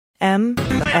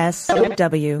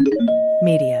MSW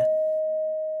Media.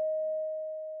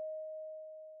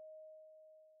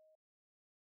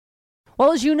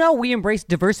 Well, as you know, we embrace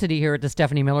diversity here at the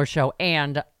Stephanie Miller Show,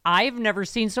 and I've never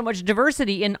seen so much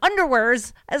diversity in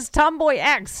underwears as Tomboy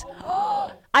X.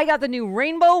 I got the new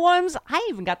rainbow ones. I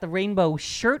even got the rainbow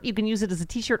shirt. You can use it as a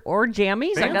t-shirt or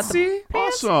jammies. Fancy? I got the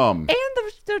pants Awesome. and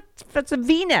it's a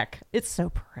V-neck. It's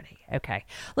so pretty. Okay.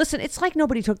 Listen, it's like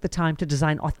nobody took the time to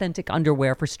design authentic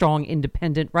underwear for strong,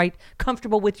 independent, right?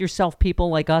 Comfortable with yourself people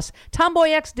like us.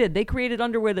 Tomboy X did. They created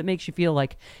underwear that makes you feel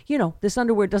like, you know, this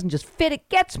underwear doesn't just fit, it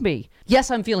gets me.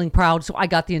 Yes, I'm feeling proud, so I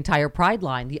got the entire Pride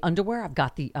line. The underwear, I've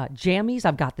got the jammies,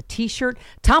 I've got the t-shirt.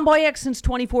 Tomboy X since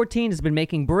 2014 has been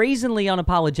making brazenly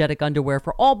unapologetic underwear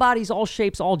for all bodies, all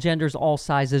shapes, all genders, all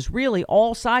sizes. Really,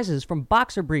 all sizes, from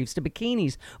boxer briefs to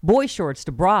bikinis, boy shorts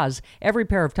to bras. Every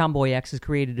pair of Tomboy X is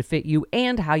created to fit you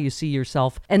and how you see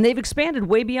yourself. And they've expanded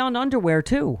way beyond underwear,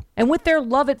 too. And with their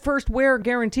love at first wear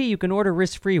guarantee, you can order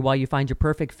risk-free while you find your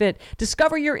perfect fit.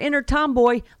 Discover your inner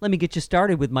tomboy. Let me get you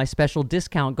started with my special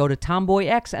discount. Go to Tomboy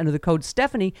X, enter the code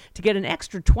Stephanie to get an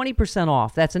extra 20%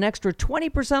 off. That's an extra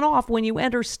 20% off when you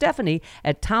enter Stephanie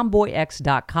at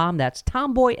tomboyx.com. That's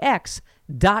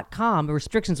tomboyx.com.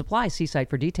 Restrictions apply. See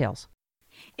site for details.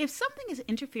 If something is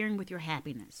interfering with your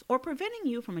happiness or preventing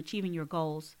you from achieving your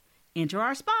goals, enter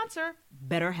our sponsor,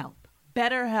 BetterHelp.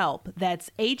 BetterHelp, that's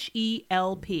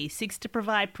H-E-L-P, seeks to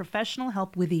provide professional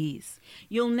help with ease.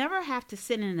 You'll never have to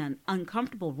sit in an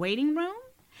uncomfortable waiting room.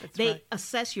 They right.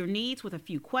 assess your needs with a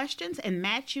few questions and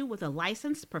match you with a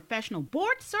licensed professional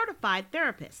board-certified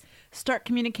therapist. Start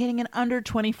communicating in under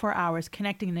 24 hours,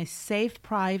 connecting in a safe,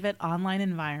 private, online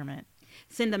environment.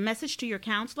 Send a message to your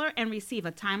counselor and receive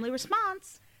a timely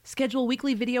response. Schedule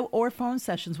weekly video or phone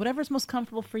sessions, whatever's most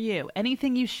comfortable for you.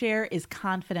 Anything you share is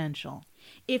confidential.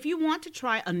 If you want to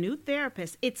try a new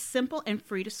therapist, it's simple and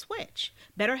free to switch.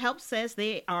 BetterHelp says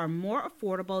they are more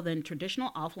affordable than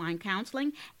traditional offline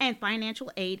counseling, and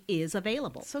financial aid is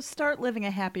available. So start living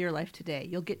a happier life today.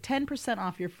 You'll get 10%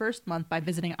 off your first month by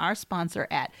visiting our sponsor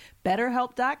at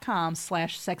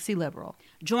betterhelp.com/sexyliberal.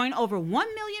 Join over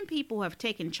 1 million people who have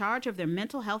taken charge of their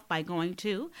mental health by going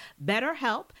to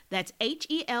BetterHelp, that's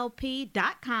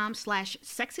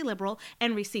HELP.com/sexyliberal,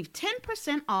 and receive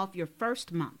 10% off your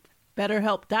first month.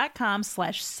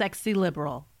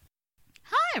 BetterHelp.com/sexyliberal.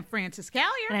 Hi, I'm Frances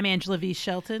Callier. And I'm Angela V.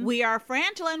 Shelton. We are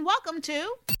Frangela, and welcome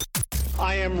to...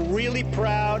 I am really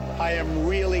proud. I am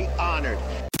really honored.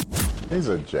 He's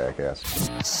a jackass.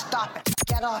 Stop it.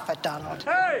 Get off it, Donald.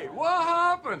 Hey, what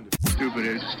happened? Stupid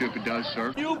is, stupid does,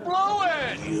 sir. You blew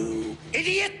it! You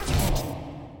idiot!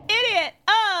 Idiot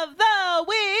of the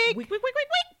Week. Week.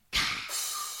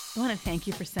 I want to thank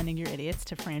you for sending your idiots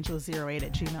to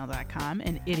frangela08@gmail.com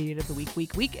and idiot of the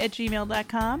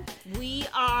week@gmail.com.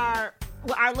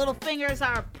 Our little fingers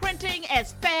are printing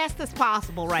as fast as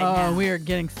possible right now. Oh, we are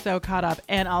getting so caught up.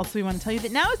 And also, we want to tell you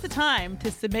that now is the time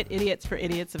to submit idiots for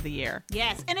Idiots of the Year.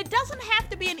 Yes, and it doesn't have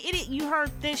to be an idiot you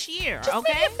heard this year, Just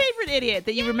okay? maybe a favorite idiot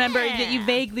that you remember, that you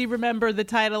vaguely remember the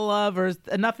title of, or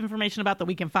enough information about that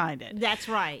we can find it. That's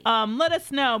right. Let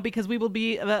us know, because we will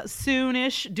be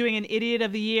soonish doing an Idiot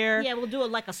of the Year. Yeah, we'll do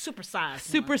it like a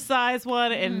supersize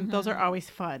one, and those are always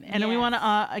fun. And we want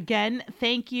to again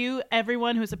thank you,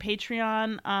 everyone who's a Patreon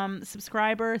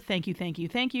subscriber. Thank you.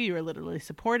 You are literally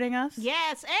supporting us.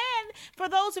 Yes, and for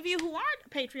those of you who aren't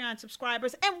Patreon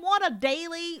subscribers and want a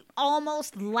daily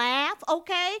almost laugh,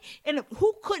 okay? And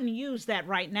who couldn't use that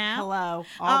right now? Hello,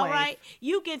 always. All right,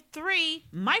 you get 3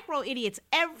 micro idiots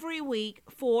every week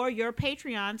for your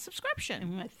Patreon subscription.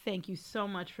 And we want to thank you so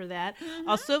much for that.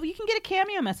 Also, you can get a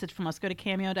Cameo message from us. Go to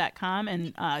cameo.com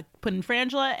and put in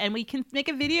Frangela, and we can make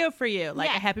a video for you, like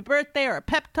a happy birthday or a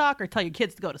pep talk, or tell your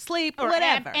kids to go to sleep, or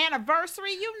whatever.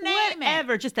 Anniversary, you name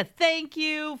whatever. Just a thank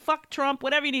you, fuck Trump,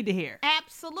 whatever you need to hear.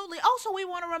 Absolutely. Also, we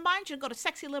want to remind you to go to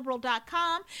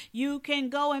sexyliberal.com. You can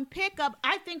go and pick up,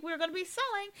 I think we're going to be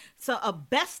selling a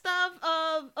best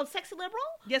of Sexy Liberal.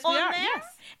 Yes, we are. There. Yes.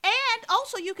 And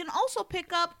also, you can also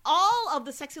pick up all of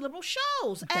the Sexy Liberal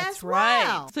shows as right.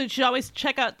 well. So you should always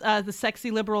check out the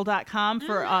sexyliberal.com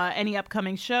for any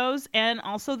upcoming shows. And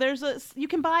also, you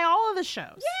can buy all of the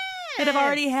shows. That have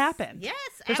already happened.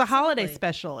 Yes, There's a holiday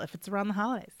special if it's around the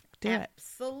holidays. Do it.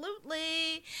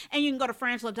 Absolutely. And you can go to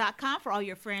frangela.com for all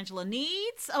your Frangela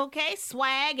needs, okay?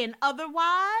 Swag and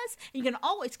otherwise. You can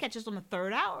always catch us on the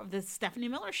 3rd hour of the Stephanie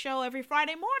Miller Show every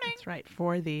Friday morning. That's right,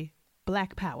 for the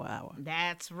Black Power Hour.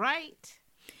 That's right.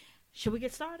 Should we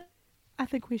get started? I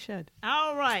think we should.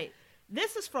 All right.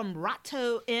 This is from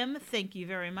Rato M. Thank you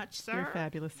very much, sir. You're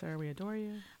fabulous, sir. We adore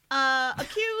you.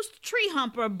 Accused tree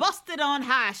humper busted on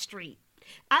High Street.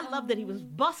 I love that he was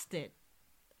busted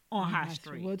on High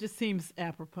Street. Well, it just seems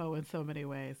apropos in so many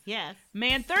ways. Yes.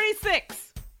 Man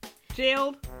 36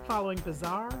 jailed following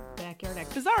bizarre backyard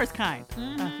act. Bizarre is kind,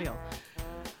 I feel.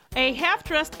 A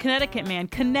half-dressed Connecticut man,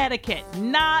 Connecticut,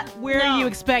 not where No. you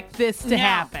expect this to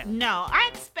happen. No, I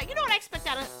expect. You know what I expect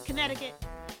out of Connecticut?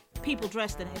 People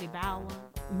dressed in Eddie Bauer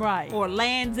Right. or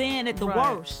Land's End at the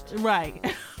Right. worst.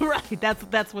 Right. Right.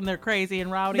 That's when they're crazy and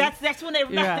rowdy. That's when they.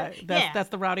 Right. Yeah. That's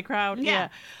the rowdy crowd. Yeah.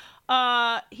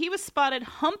 He was spotted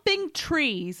humping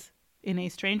trees in a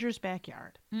stranger's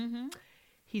backyard. Mm-hmm.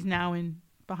 He's now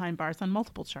behind bars on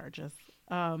multiple charges.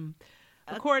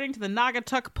 According to the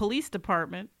Naugatuck Police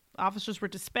Department, officers were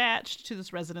dispatched to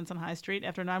this residence on High Street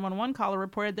after a 911 caller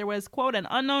reported there was, quote, an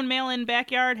unknown male in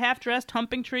backyard, half-dressed,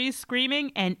 humping trees,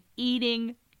 screaming, and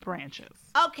eating branches.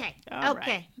 Okay. All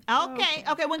Okay. right.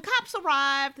 Okay. When cops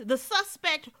arrived, the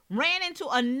suspect ran into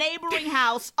a neighboring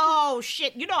house. Oh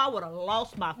shit! You know I would have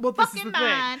lost my Well, this is fucking the thing.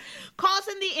 mind,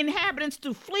 causing the inhabitants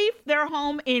to flee their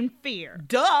home in fear.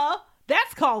 Duh!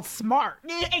 That's called smart.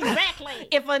 Exactly.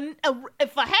 If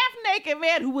a half-naked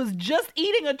man who was just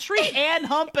eating a tree and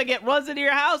humping it runs into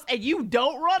your house and you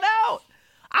don't run out,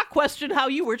 I question how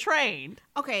you were trained.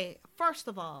 Okay. First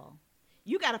of all,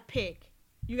 you gotta pick.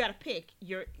 You gotta pick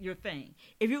your thing.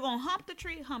 If you're gonna hump the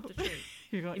tree, hump the tree.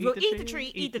 You're gonna If you're gonna eat the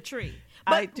tree, eat the tree.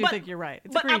 I do think you're right.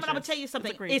 It's a But I'm creature. gonna tell you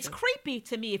something. It's a It's creature. creepy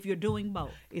to me if you're doing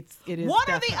both. It is One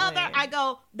or the definitely- other, I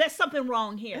go, there's something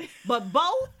wrong here. But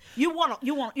both, you wanna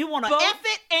Both? F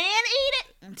it and eat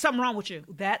it. Something wrong with you.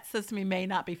 That says to me may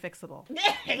not be fixable.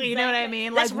 You know what I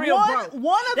mean? That's like real one, broke.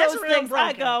 one of That's those real things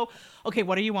I broken. go, okay,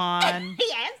 what are you on?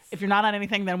 Yes. If you're not on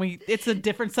anything, then it's a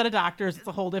different set of doctors. It's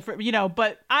a whole different,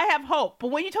 but I have hope. But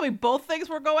when you tell me both things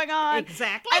were going on,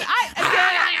 Exactly. and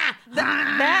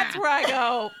that's where I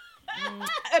go.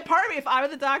 And part of me, if I were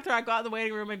the doctor, I'd go out in the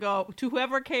waiting room and go to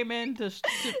whoever came in to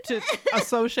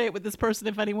associate with this person,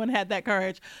 if anyone had that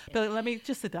courage, be like, let me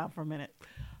just sit down for a minute.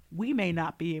 We may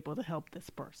not be able to help this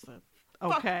person.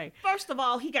 Okay. First of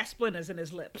all, he got splinters in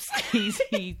his lips. He's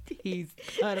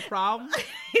had a problem.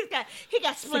 he got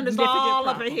splinters Significant all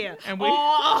up problem. in here. And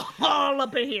all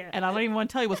up in here. And I don't even want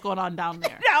to tell you what's going on down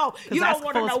there. No, 'Cause you that's don't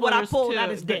want to full of know what I spoilers, pulled too. out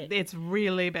his dick. It's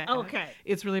really bad. Okay.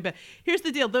 It's really bad. Here's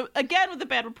the deal. Again, with the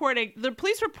bad reporting, the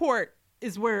police report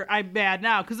is where I'm bad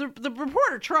now because the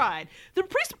reporter tried. The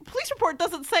police report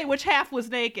doesn't say which half was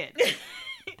naked.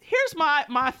 Here's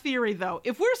my theory, though.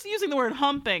 If we're using the word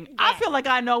humping, I feel like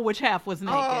I know which half was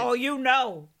naked. Oh, you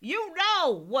know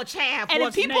which half and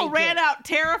was if people naked. ran out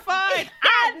terrified,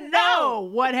 I know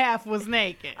what half was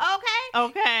naked.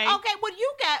 Okay.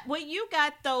 Well, you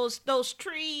got those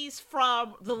trees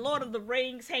from the Lord of the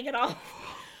Rings hanging off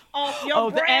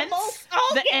your the brambles. ents?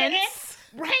 Oh, The yeah, ents?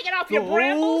 hanging off your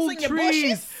brambles and your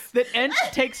bushes. That Ent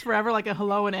takes forever, like a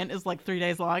hello and Ent is like 3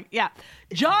 days long. Yeah.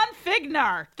 John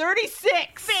Fignar,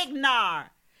 36. Fignar.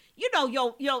 You know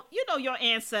your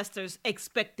ancestors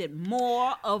expected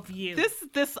more of you.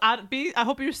 I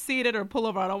hope you're seeing it or pull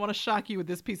over. I don't want to shock you with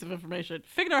this piece of information.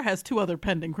 Fignar has 2 other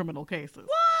pending criminal cases.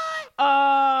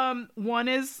 What? One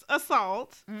is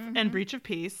assault and breach of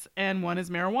peace, and one is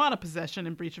marijuana possession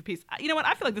and breach of peace. You know what?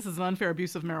 I feel like this is an unfair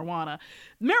abuse of marijuana.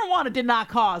 Marijuana did not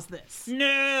cause this.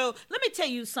 No. Let me tell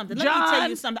you something.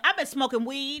 John- I've been smoking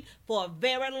weed for a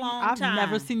very long I've time.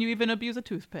 never seen you even abuse a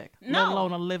toothpick, let No.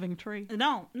 alone a living tree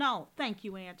No. Thank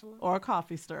you, Angela. or a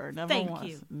coffee stirrer. Never Thank once.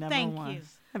 you. Never Thank once. you.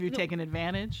 Have you taken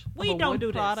advantage We of a don't wood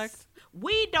do product? this.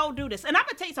 We don't do this. And I'm going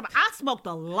to tell you something. I smoked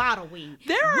a lot of weed.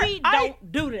 We I-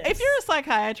 don't do this. If you're a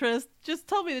psychiatrist, just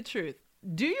tell me the truth.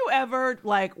 Do you ever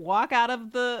walk out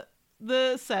of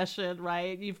the session,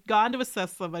 right? You've gone to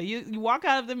assess somebody. You walk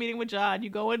out of the meeting with John. You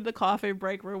go into the coffee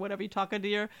break room, whatever. You're talking to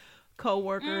your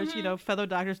coworkers, fellow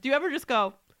doctors. Do you ever just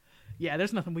go, yeah,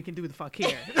 there's nothing we can do the fuck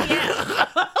here.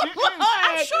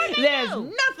 I'm sure they There's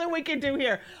do. nothing we can do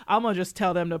here. I'm gonna just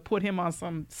tell them to put him on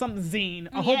some zine,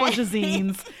 a whole bunch of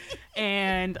zines,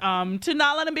 and to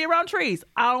not let him be around trees.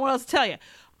 I don't know what else to tell you.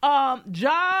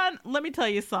 John, let me tell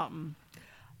you something.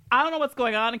 I don't know what's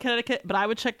going on in Connecticut, but I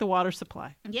would check the water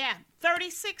supply. Yeah.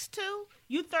 36 too.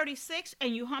 You 36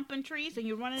 and you humping trees and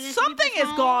you running into Something people's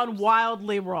has gone homes.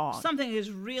 wildly wrong. Something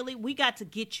is really, we got to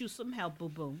get you some help,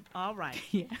 boo-boo. All right.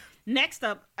 Yeah. Next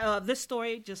up, this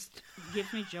story just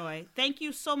gives me joy. Thank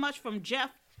you so much from Jeff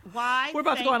Y. We're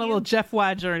about to go on a little Jeff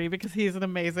Y journey because he's an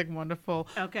amazing, wonderful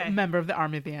member of the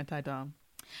Army of the Anti-Dom.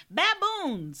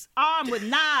 Baboons armed with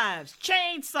knives,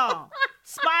 chainsaw,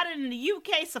 spotted in the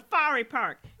UK safari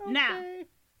park. Now,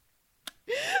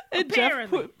 And Jeff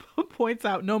apparently. points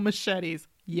out no machetes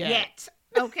yet. yet.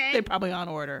 Okay. They're probably on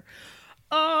order.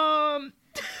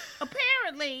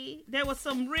 Apparently, there was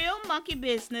some real monkey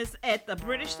business at the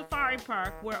British Safari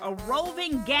Park where a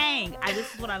roving gang,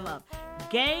 this is what I love,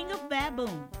 gang of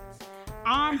baboons,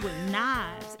 armed with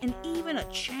knives and even a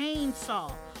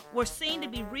chainsaw, were seen to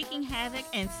be wreaking havoc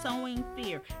and sowing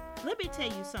fear. Let me tell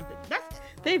you something.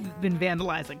 They've been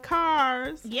vandalizing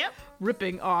cars. Yep.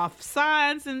 Ripping off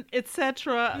signs and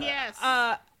etc. Yes.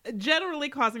 Generally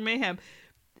causing mayhem.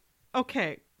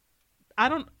 Okay.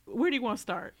 Where do you want to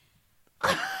start?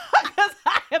 Because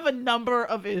I have a number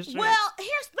of issues. Well,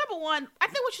 here's number one. I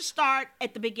think we should start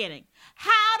at the beginning.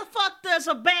 How the fuck does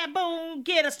a baboon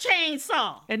get a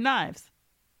chainsaw? And knives.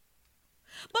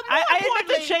 But more I think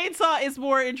importantly, the chainsaw is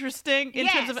more interesting in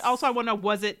terms of. Also, I want to know,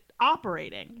 was it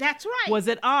operating? That's right. Was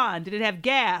it on? Did it have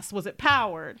gas? Was it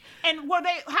powered? And were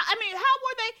they? How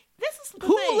were they? This is the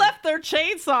Who thing. left their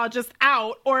chainsaw just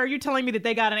out? Or are you telling me that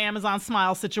they got an Amazon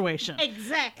Smile situation?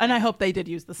 Exactly. And I hope they did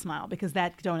use the Smile because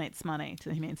that donates money to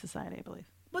the Humane Society, I believe.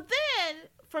 But then,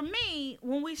 for me,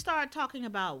 when we start talking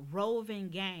about roving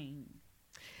gang,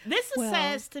 this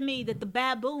says to me that the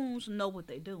baboons know what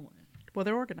they're doing. Well,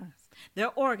 they're organized.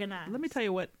 They're organized. Let me tell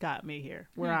you what got me here,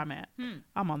 where I'm at.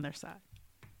 I'm on their side.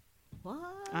 What?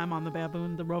 I'm on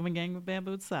the roving gang of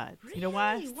baboon's side. Really? You know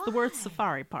why? It's the word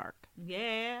safari park.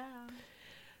 Yeah.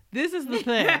 This is the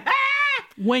thing.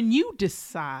 When you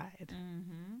decide,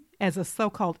 as a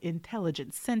so-called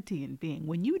intelligent, sentient being,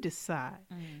 when you decide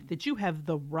that you have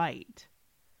the right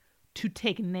to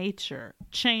take nature,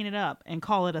 chain it up, and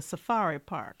call it a safari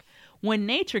park, when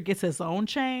nature gets its own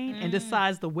chain and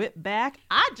decides to whip back,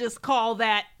 I just call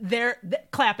that they're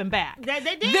clapping back. They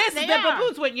did. The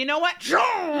baboons went, you know what?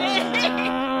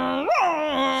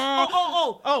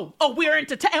 We're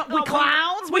entertaining. We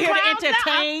clowns. We're here to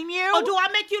entertain you. Oh, do I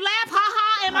make you laugh? Ha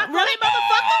ha. Am I funny,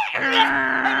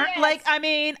 motherfucker? Like, I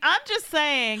mean, I'm just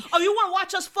saying. Oh, you want to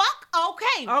watch us fuck?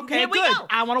 Okay. Okay, Here we good. go.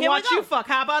 I want to Here we watch go. you fuck.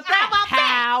 How about that?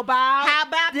 How about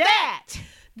that?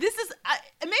 This is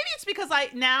maybe it's because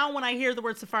now when I hear the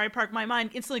word safari park, my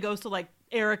mind instantly goes to like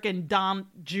Eric and Don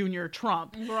Jr.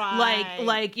 Trump, right?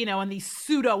 Like and these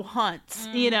pseudo hunts,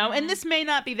 And this may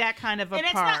not be that kind of a and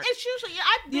it's park. not. It's usually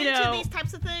I've been to these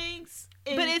types of things,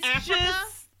 but it's Africa.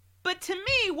 But to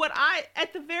me,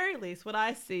 at the very least, what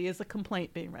I see is a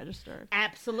complaint being registered.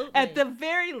 Absolutely. At the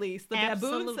very least, the baboons,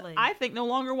 Absolutely. I think, no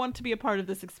longer want to be a part of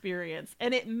this experience,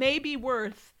 and it may be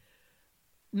worth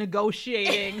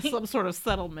negotiating some sort of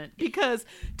settlement, because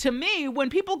to me, when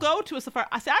people go to a safari,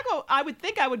 I would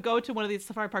think I would go to one of these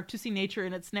safari parks to see nature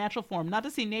in its natural form, not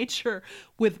to see nature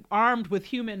armed with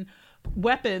human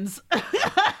weapons.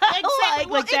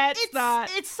 Exactly.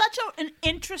 That's it's such an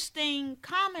interesting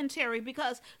commentary,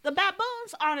 because the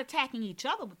baboons aren't attacking each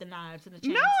other with the knives and the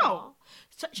chainsaw. No,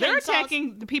 they're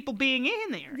attacking the people being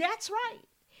in there. That's right.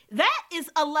 That is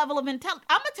a level of intelligence.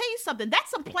 I'm gonna tell you something. That's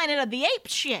some Planet of the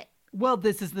Apes shit. Well,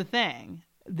 this is the thing.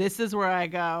 This is where I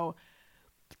go,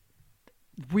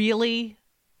 really?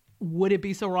 Would it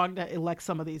be so wrong to elect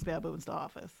some of these baboons to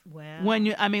office? Well,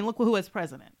 look who is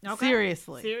president. Okay.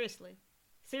 Seriously.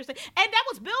 And that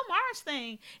was Bill Maher's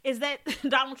thing, is that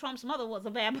Donald Trump's mother was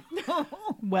a baboon.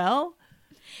 Well,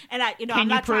 and I'm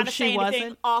not trying to say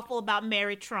anything awful about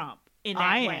Mary Trump. In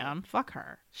that way. I am. Fuck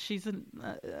her. She's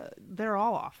they're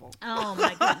all awful. Oh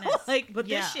my goodness. But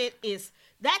this shit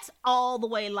that's all the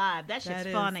way live. That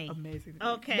shit's funny. Amazing.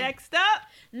 Okay.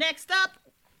 Next up,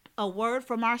 a word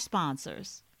from our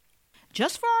sponsors.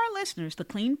 Just for our listeners, the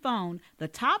Clean Phone, the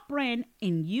top brand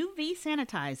in UV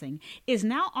sanitizing, is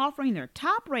now offering their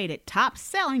top-rated,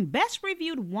 top-selling,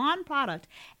 best-reviewed wand product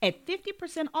at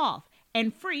 50% off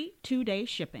and free 2-day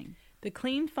shipping. The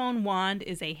Clean Phone Wand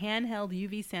is a handheld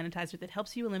UV sanitizer that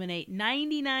helps you eliminate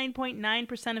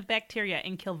 99.9% of bacteria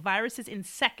and kill viruses in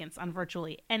seconds on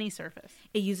virtually any surface.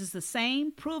 It uses the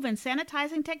same proven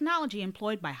sanitizing technology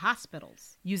employed by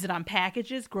hospitals. Use it on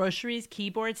packages, groceries,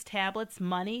 keyboards, tablets,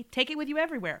 money. Take it with you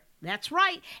everywhere. That's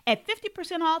right. At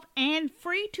 50% off and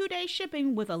free 2-day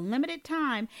shipping with a limited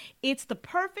time, it's the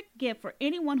perfect gift for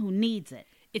anyone who needs it.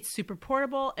 It's super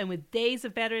portable, and with days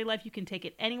of battery life, you can take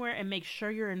it anywhere and make sure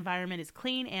your environment is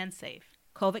clean and safe.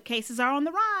 COVID cases are on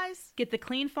the rise. Get the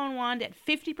Clean Phone Wand at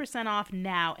 50% off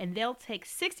now, and they'll take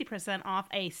 60% off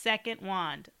a second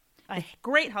wand. A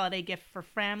great holiday gift for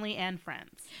family and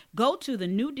friends. Go to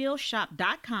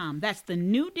thenewdealshop.com. That's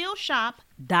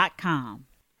thenewdealshop.com.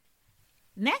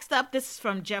 Next up, this is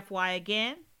from Jeff Y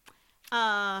again.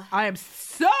 I am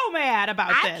so mad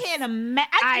about this. I can't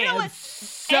imagine. You know what?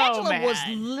 So Angela mad. was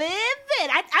livid.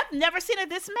 I've never seen her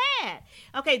this mad.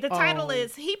 Okay, the title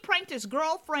is, he pranked his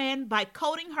girlfriend by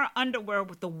coating her underwear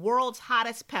with the world's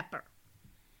hottest pepper.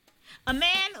 A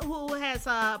man who has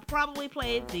probably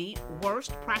played the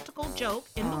worst practical joke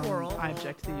in the world I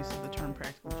object to the use of the term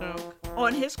practical joke.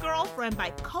 on his girlfriend by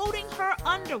coating her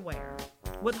underwear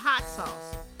with hot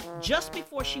sauce just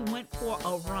before she went for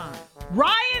a run.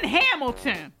 Ryan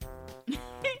Hamilton.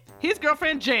 His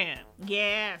girlfriend Jan.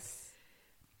 Yes.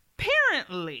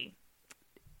 Apparently,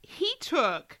 he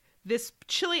took this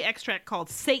chili extract called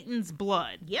Satan's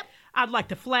Blood. Yep. I'd like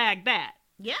to flag that.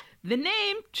 Yep. The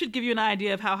name should give you an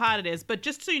idea of how hot it is, but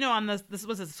just so you know, on this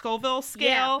was a Scoville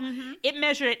scale, it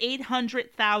measured at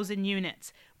 800,000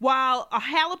 units, while a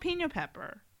jalapeno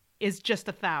pepper is just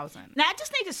 1,000. Now I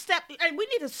just need to we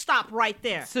need to stop right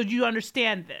there. So you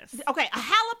understand this, Okay, a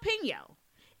jalapeno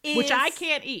is, which I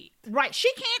can't eat, Right,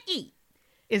 she can't eat.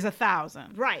 is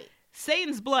 1,000. Right.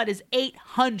 Satan's Blood is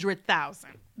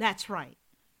 800,000. That's right.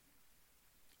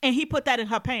 And he put that in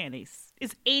her panties.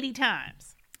 It's 80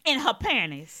 times. In her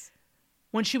panties.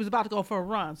 When she was about to go for a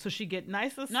run, so she get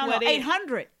nice and No, sweaty.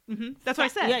 800. That's what I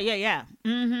said. Yeah.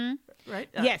 Mm-hmm. Right?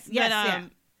 Yes.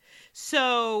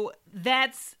 So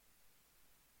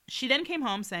she then came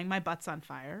home saying, my butt's on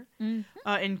fire,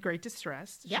 in great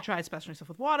distress. She Yep. tried splashing herself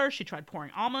with water. She tried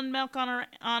pouring almond milk on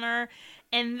her.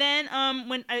 And then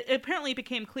when apparently it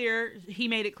became clear, he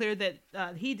made it clear that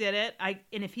he did it.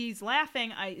 And if he's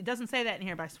laughing, it doesn't say that in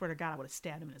here, but I swear to God, I would have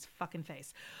stabbed him in his fucking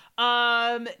face.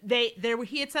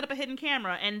 He had set up a hidden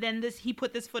camera, and then he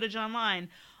put this footage online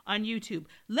on YouTube.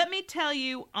 Let me tell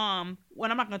you, I'm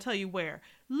not going to tell you where.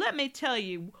 Let me tell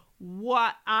you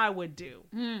what I would do.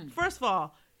 First of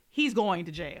all, he's going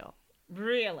to jail.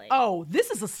 Really? Oh, this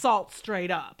is assault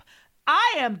straight up.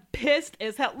 I am pissed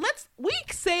as hell. We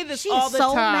say this all the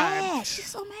time. Mad. She's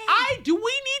so mad. We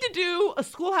need to do a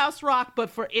Schoolhouse Rock, but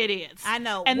for idiots. I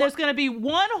know. And there's going to be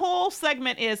one whole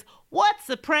segment is, what's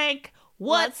a prank?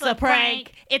 What's a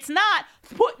prank? It's not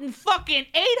putting fucking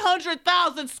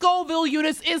 800,000 Scoville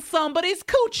units in somebody's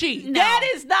coochie. No. That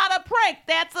is not a prank.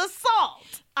 That's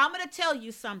assault. I'm going to tell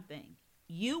you something.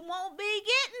 You won't be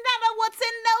getting none of what's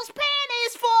in those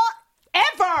panties for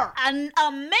Ever.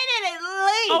 a minute at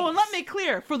least. Oh, and let me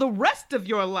clear, for the rest of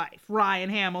your life, Ryan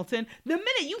Hamilton, the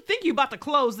minute you think you're about to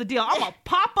close the deal, I'm going to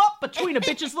pop up between a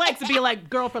bitch's legs and be like,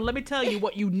 girlfriend, let me tell you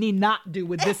what you need not do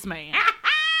with this man.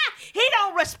 He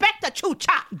don't respect the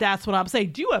choo-cha. That's what I'm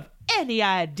saying. Do you have any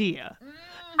idea?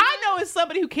 I know as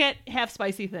somebody who can't have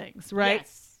spicy things, right?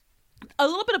 Yes. A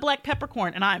little bit of black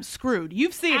peppercorn and I'm screwed.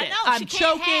 You've seen I it. know, I'm she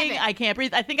can't choking. have it. I can't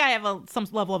breathe. I think I have some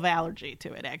level of allergy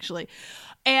to it, actually.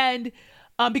 And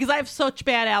because I have such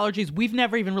bad allergies, we've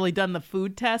never even really done the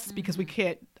food test because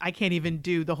I can't even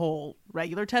do the whole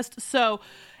regular test. So,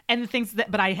 and the things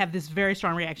but I have this very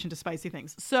strong reaction to spicy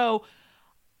things. So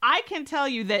I can tell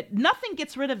you that nothing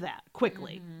gets rid of that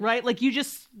quickly, right? Like there's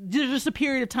just a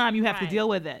period of time you have to Right. deal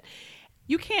with it.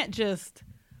 You can't just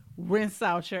rinse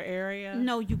out your area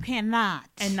No, you cannot.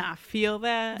 and not feel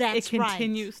that. That's it right.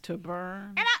 continues to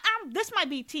burn. And this might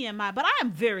be TMI, but I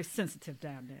am very sensitive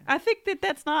down there. I think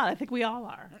that's not. I think we all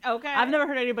are. Okay. I've never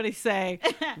heard anybody say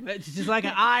it's just like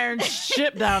an iron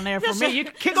ship down there for Just me. a- You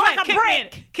kick, it's go like ahead, a kick me in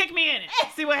brick. it. Kick me in it.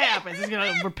 See what happens. It's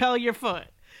gonna repel your foot.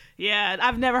 Yeah,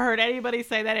 I've never heard anybody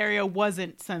say that area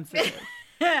wasn't sensitive.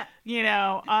 And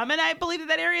I believe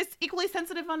that area is equally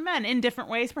sensitive on men in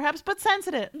different ways, perhaps, but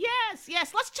sensitive. Yes.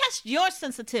 Let's test your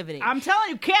sensitivity. I'm telling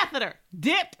you, catheter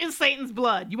dipped in Satan's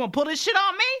blood. You want to pull this shit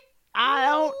on me? I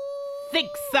don't think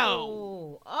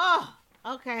so. Oh,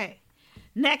 okay.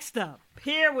 Next up,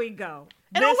 here we go.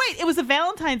 And wait, it was a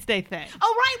Valentine's Day thing.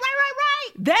 Oh, right.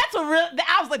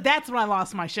 That's that's when I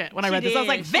lost my shit when I She read this. I was did.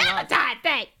 like, She lost it. Valentine's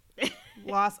Day.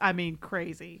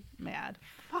 Crazy, mad.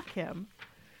 Fuck him.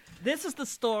 This is the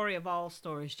story of all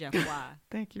stories, Jeff Y.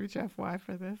 Thank you, Jeff Y,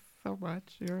 for this so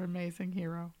much. You're an amazing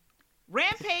hero.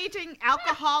 Rampaging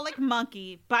alcoholic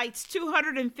monkey bites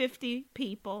 250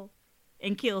 people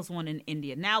and kills one in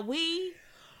India. Now, we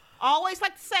always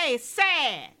like to say it's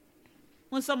sad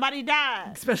when somebody dies.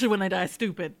 Especially when they die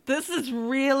stupid. This is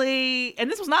really, and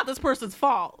this was not this person's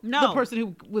fault. No. The person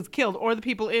who was killed or the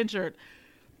people injured.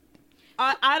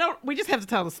 We just have to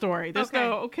tell the story. There's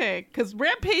because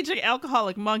Rampaging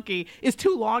Alcoholic Monkey is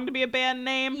too long to be a band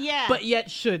name. Yeah. But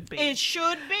yet should be. It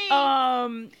should be.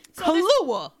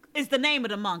 Kahlua. Is the name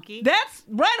of the monkey. That's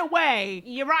right away.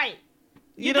 You're right.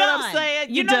 You know what I'm saying?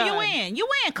 You You're know done. you win. You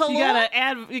win,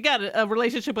 Kahlua. You got a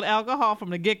relationship with alcohol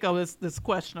from the get-go that's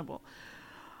questionable.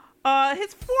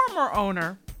 His former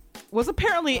owner was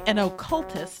apparently an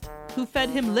occultist who fed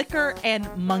him liquor and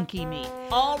monkey meat.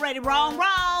 Already wrong.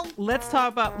 Let's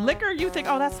talk about liquor. You think,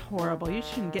 oh, that's horrible. You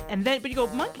shouldn't get. But you go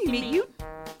monkey meat.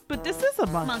 But this is a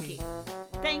monkey. Monkey.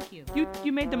 Thank you.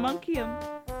 You made the monkey a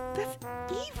That's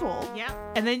evil. Yep.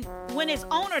 And then When his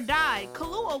owner died,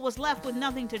 Kalua was left with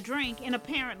nothing to drink and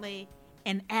apparently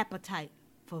an appetite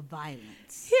for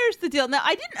violence. here's the deal. Now,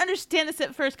 I didn't understand this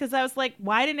at first because I was like,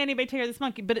 why didn't anybody take care of this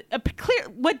monkey? But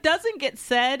what doesn't get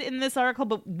said in this article,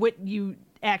 but what you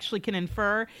actually can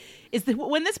infer, is that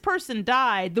when this person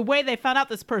died, the way they found out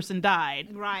this person died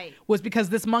Right. was because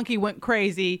this monkey went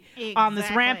crazy on this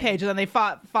Exactly. rampage, and then they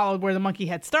followed where the monkey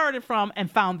had started from and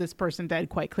found this person dead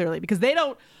quite clearly because they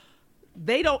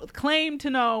don't claim to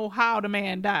know how the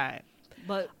man died.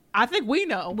 But I think we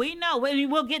know. we know, and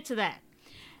we'll get to that.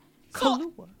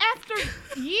 So, Kalua. after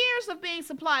years of being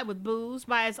supplied with booze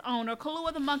by his owner,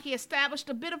 Kalua the monkey established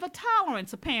a bit of a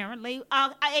tolerance, apparently,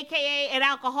 aka an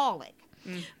alcoholic.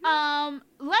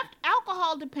 Left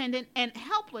alcohol dependent and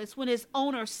helpless when his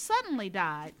owner suddenly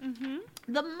died,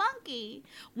 the monkey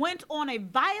went on a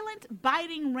violent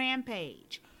biting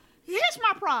rampage. Here's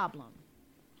my problem.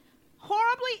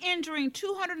 Horribly injuring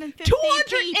 250 people.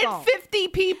 250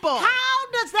 people.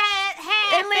 How does that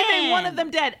happen? And leaving one of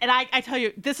them dead. And I tell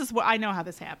you, this is what I know how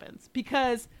this happens.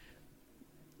 Because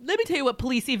let me tell you what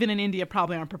police, even in India,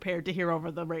 probably aren't prepared to hear over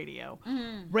the radio.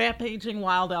 Rampaging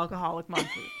wild alcoholic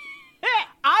monkey.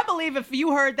 I believe if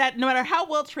you heard that, no matter how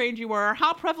well trained you were, or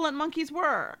how prevalent monkeys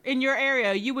were in your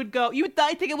area, you would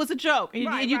think it was a joke. And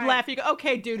Right, you'd right. laugh. You go,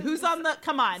 okay, dude, who's on the,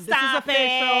 come on, Stop this is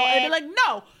official. it. And be like,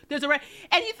 no, there's a,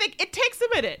 and you think it takes a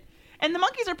minute. And the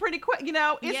monkeys are pretty quick, it's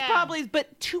Yeah. probably,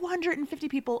 but 250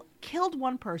 people killed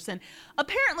one person.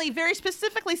 Apparently, very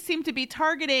specifically seemed to be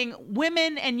targeting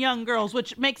women and young girls,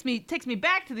 which takes me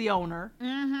back to the owner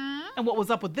and what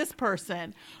was up with this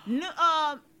person.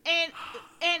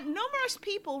 And numerous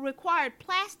people required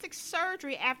plastic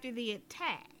surgery after the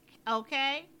attack.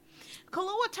 Okay,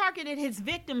 Kalua targeted his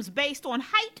victims based on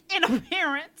height and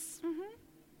appearance,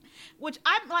 which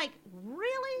I'm like,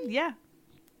 really? Yeah.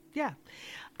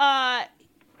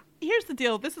 Here's the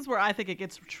deal. This is where I think it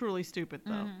gets truly stupid,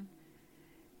 though.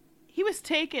 He was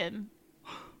taken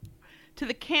to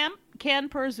the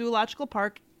Kanpur Zoological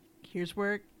Park. Here's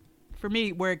where, for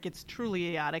me, where it gets truly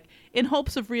idiotic, in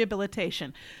hopes of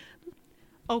rehabilitation.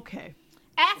 Okay.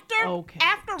 After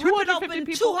ripping 250 open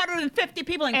people 250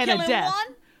 people and and a killing death.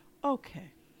 one.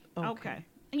 Okay.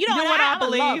 You know, what and I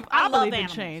believe? I love believe in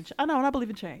animals. change. I know, and I believe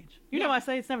in change. You Yeah. know, I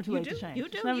say it's never too You late do. to change. You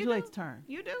do. It's never you too late do. to turn.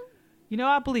 You do. You know,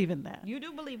 I believe in that. You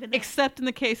do believe in that. Except in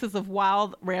the cases of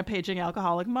wild, rampaging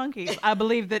alcoholic monkeys. I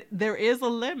believe that there is a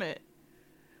limit.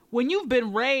 When you've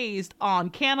been raised on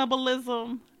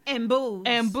cannibalism and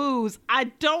booze. I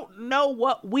don't know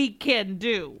what we can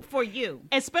do. For you.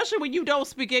 Especially when you don't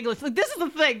speak English. Like, this is the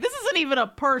thing. This isn't even a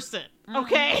person,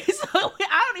 okay? So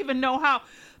I don't even know how.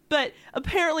 But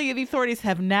apparently the authorities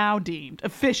have now deemed,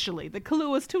 officially, that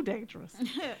Kalua is too dangerous.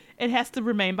 It has to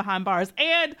remain behind bars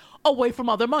and away from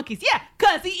other monkeys. Yeah,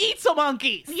 because he eats some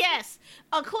monkeys. Yes.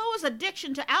 Kalua's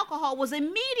addiction to alcohol was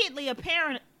immediately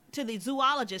apparent to the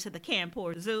zoologist at the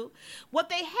Kanpur Zoo. What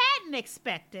they hadn't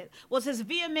expected was his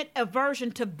vehement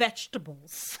aversion to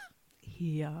vegetables.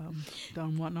 He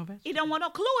don't want no vegetables. He don't want no.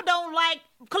 Kalua don't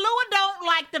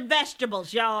like the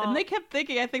vegetables, y'all. And they kept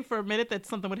thinking, I think, for a minute that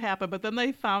something would happen, but then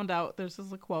they found out, there's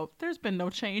a quote, there's been no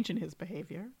change in his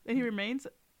behavior, and he remains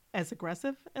as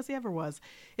aggressive as he ever was.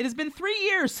 It has been 3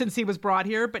 years since he was brought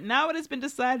here, but now it has been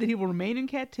decided he will remain in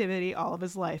captivity all of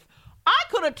his life. I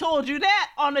could have told you that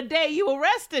on the day you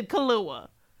arrested Kalua.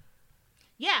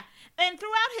 Yeah, and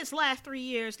throughout his last 3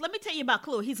 years, let me tell you about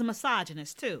Kalua. He's a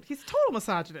misogynist, too. He's a total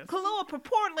misogynist. Kalua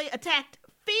purportedly attacked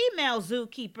female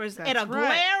zookeepers at a That's right.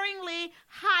 glaringly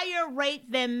higher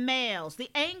rate than males.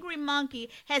 The angry monkey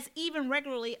has even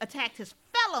regularly attacked his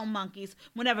fellow monkeys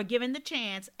whenever given the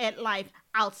chance at life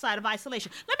outside of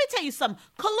isolation. Let me tell you something.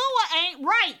 Kalua ain't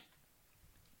right.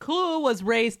 Kalua was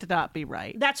raised to not be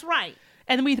right. That's right.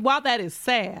 And while that is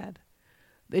sad,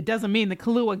 it doesn't mean that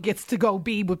Kalua gets to go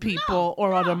be with people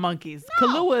or other monkeys.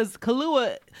 Kalua's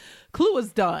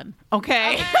done.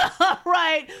 Okay.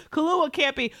 Right. Kalua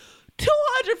can't be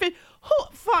 250.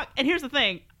 Fuck. And here's the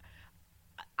thing.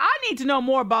 I need to know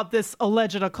more about this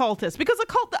alleged occultist, because I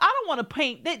don't want to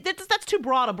paint that's too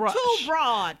broad a brush. Too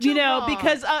broad.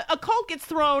 Because a cult gets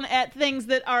thrown at things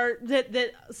that are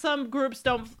that some groups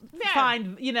don't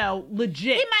find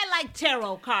legit. He might like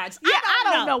tarot cards. Yeah,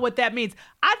 I don't know what that means.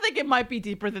 I think it might be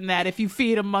deeper than that. If you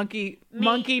feed a monkey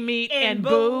meat and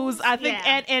booze, I think,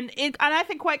 yeah. and I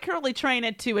think quite clearly train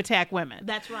it to attack women.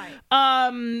 That's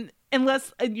right.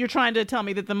 Unless you're trying to tell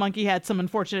me that the monkey had some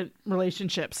unfortunate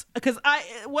relationships, because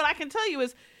what I can tell you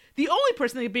is The only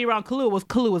person that could be around Kahlua was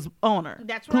Kahlua's owner.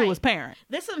 That's right. Kahlua's parent.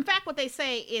 This, in fact, what they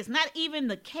say is not even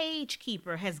the cage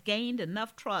keeper has gained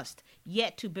enough trust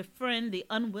yet to befriend the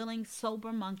unwilling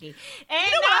sober monkey.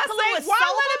 And You know what I say? Why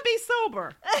let him be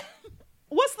sober?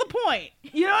 What's the point?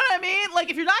 You know what I mean? Like,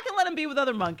 if you're not going to let him be with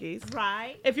other monkeys.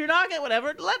 Right. If you're not going to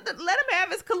whatever, let him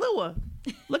have his Kahlua.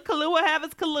 Let Kahlua have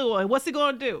his Kahlua. What's he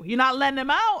going to do? You're not letting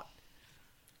him out.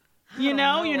 You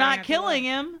know, you're not killing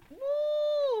him.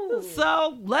 Woo.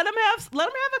 So let him have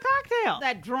a cocktail.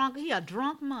 That drunk, he a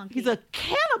drunk monkey. He's a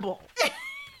cannibal.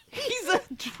 He's a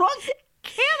drunk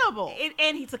cannibal.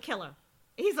 And he's a killer.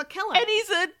 He's a killer. And he's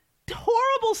a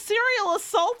horrible serial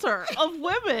assaulter of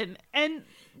women and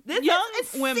young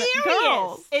women,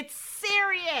 girls. It's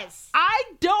serious.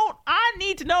 I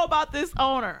need to know about this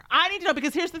owner. I need to know,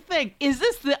 because here's the thing. Is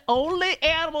this the only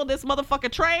animal this motherfucker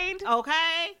trained?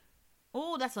 Okay.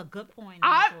 Oh, that's a good point,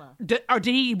 Or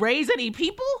did he raise any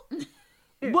people?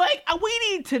 Like, we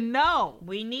need to know.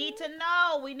 We need to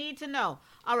know. We need to know.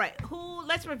 All right.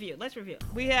 Let's review.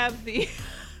 We have the,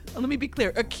 let me be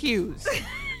clear, accused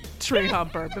tree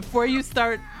humper. Before you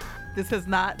start, this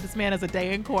man has a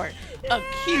day in court.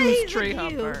 Accused tree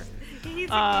humper. He's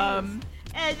accused.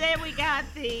 And then we got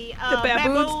the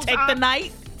baboons take the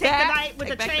night. Take the night with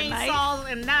the chainsaws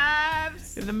and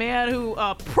knives. And the man who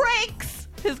pranks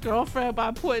his girlfriend by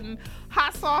putting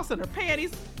hot sauce in her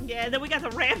panties. Yeah, and then we got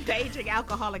the rampaging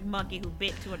alcoholic monkey who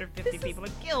bit 250 people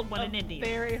and killed one in India.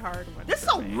 Very hard one. This is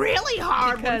a really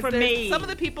hard one for me. Some of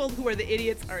the people who are the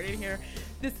idiots are in here.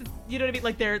 This is, you know what I mean?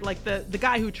 Like, they're like the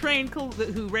guy who trained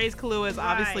who raised Kahlua is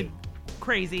obviously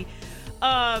crazy.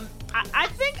 I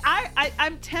think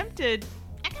I'm tempted.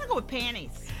 I gotta go with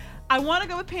panties. I want to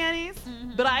go with panties,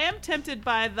 but I am tempted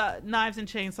by the knives and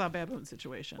chainsaw baboon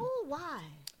situation. Oh, why?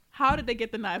 How did they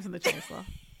get the knives and the chainsaw?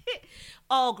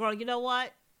 Oh, girl, you know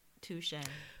what? Touche.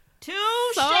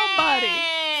 Somebody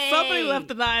left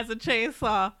the knives and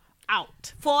chainsaw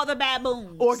out for the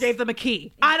baboons, or gave them a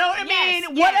key. I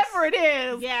mean, whatever it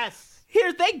is. Yes.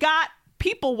 They got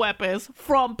people weapons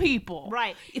from people.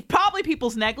 Right. It's probably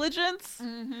people's negligence.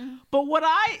 Mm-hmm. But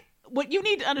what you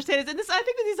need to understand is, and I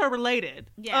think that these are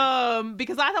related. Yeah.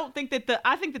 Because I think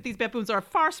that these baboons are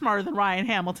far smarter than Ryan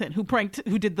Hamilton, who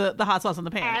did the hot sauce on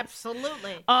the pan.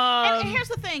 Absolutely. And here's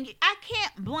the thing: I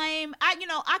can't blame.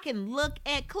 I can look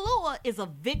at Kahlua is a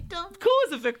victim. Kahlua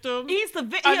is a victim. He's a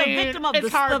victim of the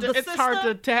system. It's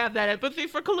hard to have that empathy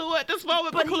for Kahlua at this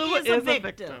moment, but Kahlua is a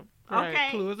victim. Right.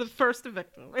 Okay. Kahlua is the first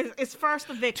victim. It's first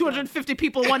a victim. 250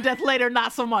 people, one death later,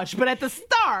 not so much. But at the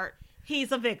start,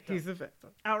 he's a victim.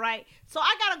 All right. So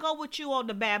I got to go with you on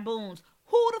the baboons.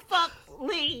 Who the fuck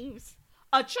leaves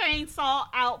a chainsaw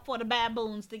out for the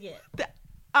baboons to get?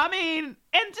 I mean,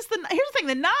 and here's the thing,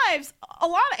 the knives, a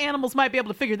lot of animals might be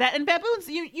able to figure that. And baboons,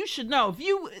 you should know.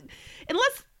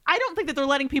 I don't think that they're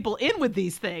letting people in with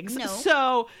these things. No.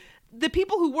 So the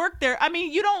people who work there, I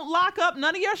mean, you don't lock up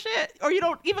none of your shit, or you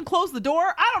don't even close the door.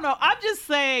 I don't know. I'm just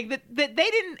saying that they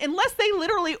didn't, unless they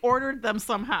literally ordered them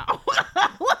somehow.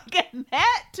 And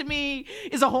that to me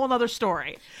is a whole nother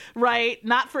story, right?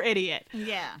 Not for idiot.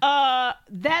 Yeah.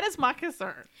 That is my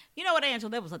concern. You know what, Angela?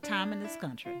 There was a time in this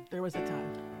country. There was a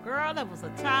time. Girl, there was a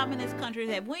time in this country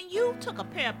that when you took a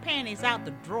pair of panties out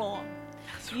the drawer,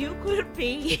 you could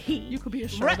be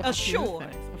assured of a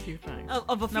few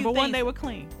things. Number one, they were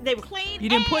clean. They were clean. You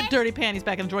didn't put dirty panties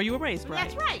back in the drawer. You were raised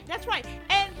right. That's right.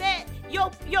 And that your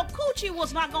coochie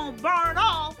was not going to burn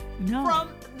off from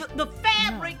the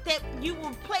fabric that you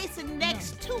were placing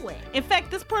next to it. In fact,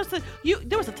 this person,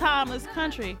 there was a time in this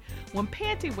country when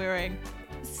panty wearing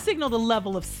signaled a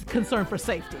level of concern for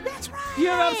safety. That's right. You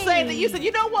know what I'm saying? That you said,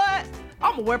 you know what?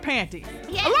 I'm going to wear panties.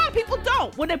 Yeah. A lot of people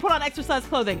don't when they put on exercise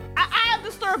clothing. I am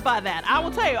disturbed by that. I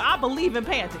will tell you, I believe in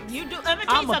panties. You do. Let me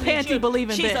tell you I'm a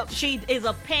panty-believing bitch. She is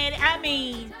a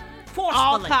panty, forcefully.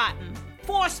 All cotton.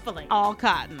 Forcefully. All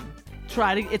cotton.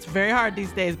 It's very hard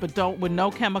these days, but don't with no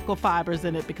chemical fibers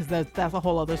in it, because that's a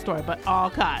whole other story. But all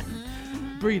cotton.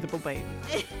 Mm-hmm. Breathable, baby.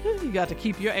 You got to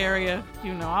keep your area.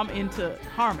 I'm into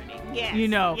harmony. Yes.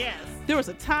 Yes. There was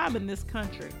a time in this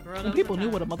country when people knew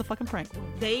what a motherfucking prank was.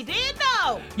 They did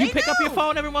know. You pick up your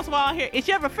phone every once in a while and hear, is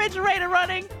your refrigerator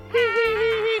running?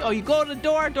 Or you go to the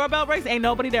doorbell rings, ain't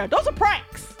nobody there. Those are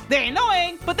pranks. They're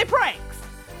annoying, but they're pranks.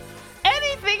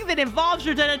 Anything that involves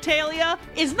your genitalia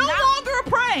is no longer a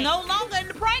prank. No longer in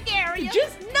the prank area.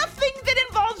 Just nothing that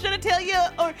involves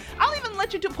genitalia, or I'll even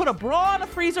let you put a bra in a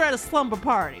freezer at a slumber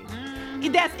party.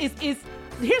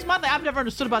 Here's my thing I've never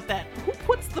understood about that. Who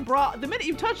puts the bra, the minute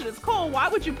you touch it, it's cold. Why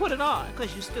would you put it on?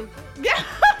 Because you're stupid. Yeah.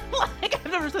 I've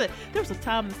never understood that. There was a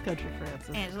time in this country,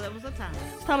 Francis. Angela, there was a time.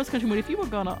 There was a time in this country when if you were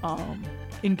going to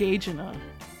engage in a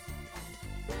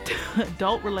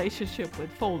adult relationship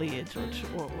with foliage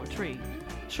or tree,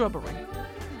 shrubbery.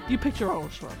 You picked your own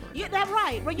shrubbery. Yeah, that's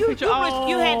right. Well, you picked your had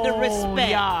the own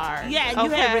respect. yard. Yeah, you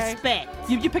had Okay. respect.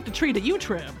 You picked a tree that you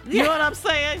trim. You know what I'm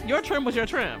saying? Your trim was your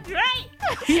trim. Right?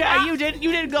 Yeah, you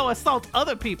didn't go assault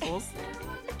other people's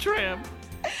trim.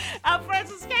 I'm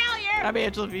Francis Callier. I'm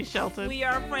Angela V. Shelton. We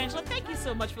are Frangela. Thank you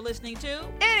so much for listening to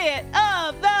Idiot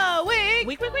of the Week.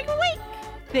 Week.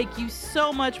 Thank you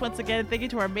so much once again. Thank you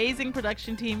to our amazing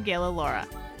production team, Gayla Laura.